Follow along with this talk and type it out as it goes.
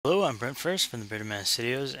Hello, I'm Brent Farris from the Bearded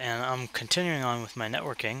Studios, and I'm continuing on with my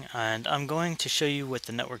networking, and I'm going to show you what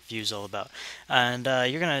the network view is all about. And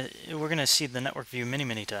we're gonna see the network view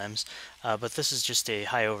many times, but this is just a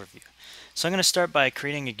high overview. So I'm gonna start by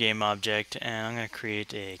creating a game object, and I'm gonna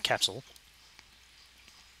create a capsule,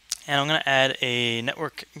 and I'm gonna add a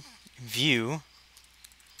network view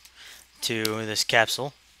to this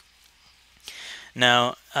capsule.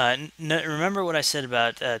 Now, remember what I said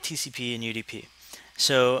about TCP and UDP.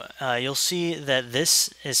 So you'll see that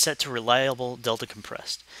this is set to reliable delta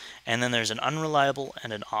compressed, and then there's an unreliable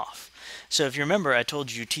and an off. So if you remember, I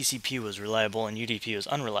told you TCP was reliable and UDP was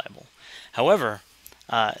unreliable. However,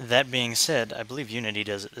 that being said, I believe Unity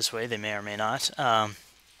does it this way. They may or may not.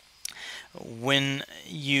 When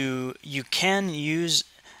you can use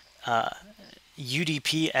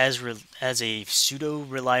UDP as a pseudo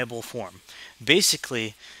reliable form.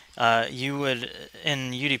 Basically, you would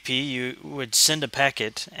in UDP you would send a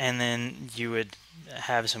packet, and then you would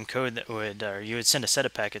have some code that would, or you would send a set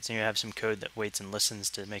of packets, and you have some code that waits and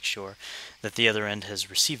listens to make sure that the other end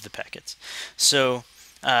has received the packets. So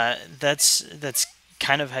that's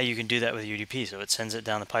kind of how you can do that with UDP. So it sends it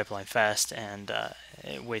down the pipeline fast, and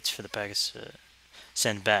it waits for the packets to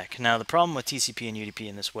send back. Now the problem with TCP and UDP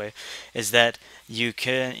in this way is that you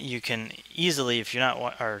can easily, if you're not,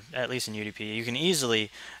 or at least in UDP, you can easily,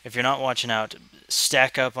 if you're not watching out,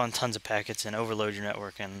 stack up on tons of packets and overload your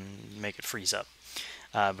network and make it freeze up.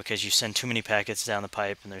 Because you send too many packets down the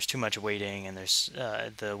pipe, and there's too much waiting, and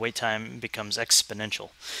the wait time becomes exponential.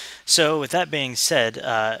 So with that being said,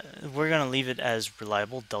 we're going to leave it as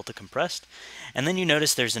reliable delta compressed, and then you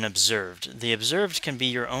notice there's an observed. The observed can be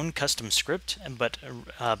your own custom script, but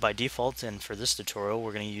by default, and for this tutorial,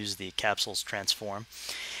 we're going to use the capsules transform.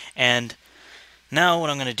 And now what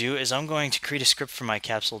I'm going to do is I'm going to create a script for my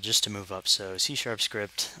capsule just to move up. So C#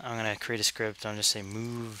 script, I'm going to create a script. I'm going to say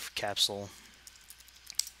move capsule.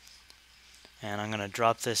 And I'm going to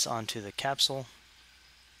drop this onto the capsule.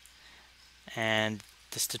 And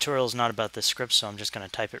this tutorial is not about this script, so I'm just going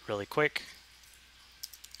to type it really quick.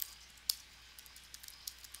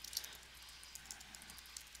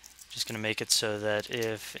 Just going to make it so that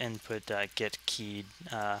if input.get key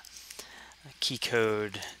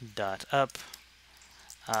keycode.up,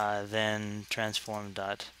 then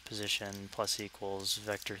transform.position plus equals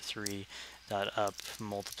vector3.up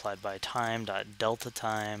multiplied by time.delta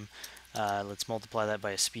time. Let's multiply that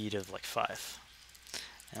by a speed of like 5.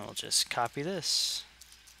 And we'll just copy this.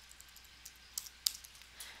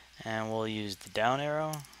 And we'll use the down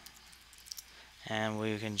arrow. And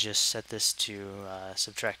we can just set this to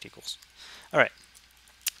subtract equals. Alright.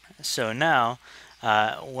 So now,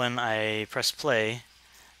 when I press play,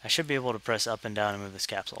 I should be able to press up and down and move this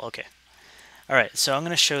capsule. Okay. Alright, so I'm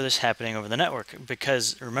going to show this happening over the network,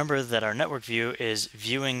 because remember that our network view is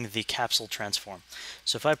viewing the capsule transform.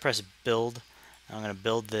 So if I press build, I'm going to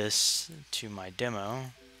build this to my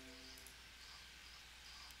demo.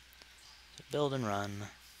 So build and run.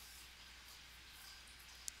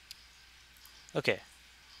 Okay,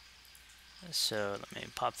 so let me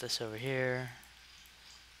pop this over here,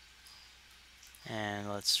 and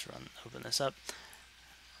let's open this up.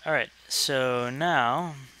 Alright, so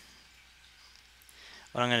now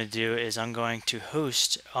what I'm going to do is I'm going to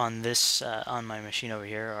host on this on my machine over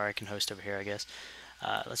here, or I can host over here, I guess.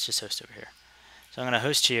 Let's just host over here. So I'm going to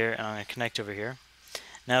host here, and I'm going to connect over here.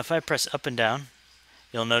 Now if I press up and down,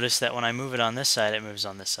 you'll notice that when I move it on this side, it moves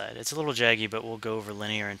on this side. It's a little jaggy, but we'll go over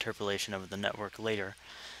linear interpolation of the network later.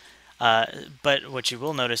 But what you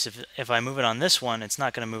will notice, if I move it on this one, it's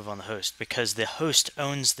not going to move on the host, because the host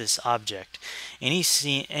owns this object. Any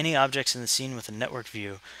objects in the scene with a network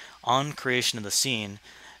view, on creation of the scene,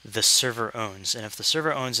 the server owns. And if the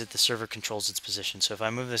server owns it, the server controls its position. So if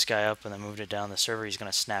I move this guy up and then move it down the server, he's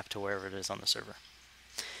going to snap to wherever it is on the server.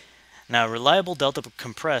 Now, reliable delta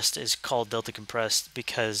compressed is called delta compressed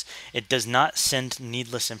because it does not send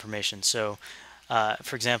needless information. So,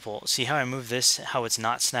 for example, see how I move this, how it's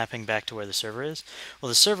not snapping back to where the server is? Well,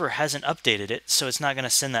 the server hasn't updated it, so it's not going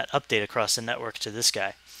to send that update across the network to this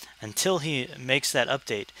guy. Until he makes that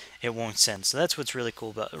update, it won't send. So that's what's really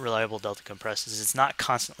cool about reliable delta compressed, is it's not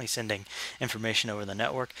constantly sending information over the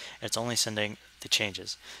network, it's only sending the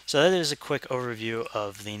changes. So that is a quick overview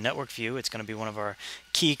of the network view. It's going to be one of our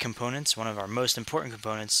key components, one of our most important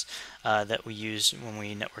components that we use when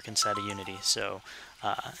we network inside of Unity. So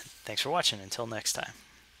thanks for watching. Until next time.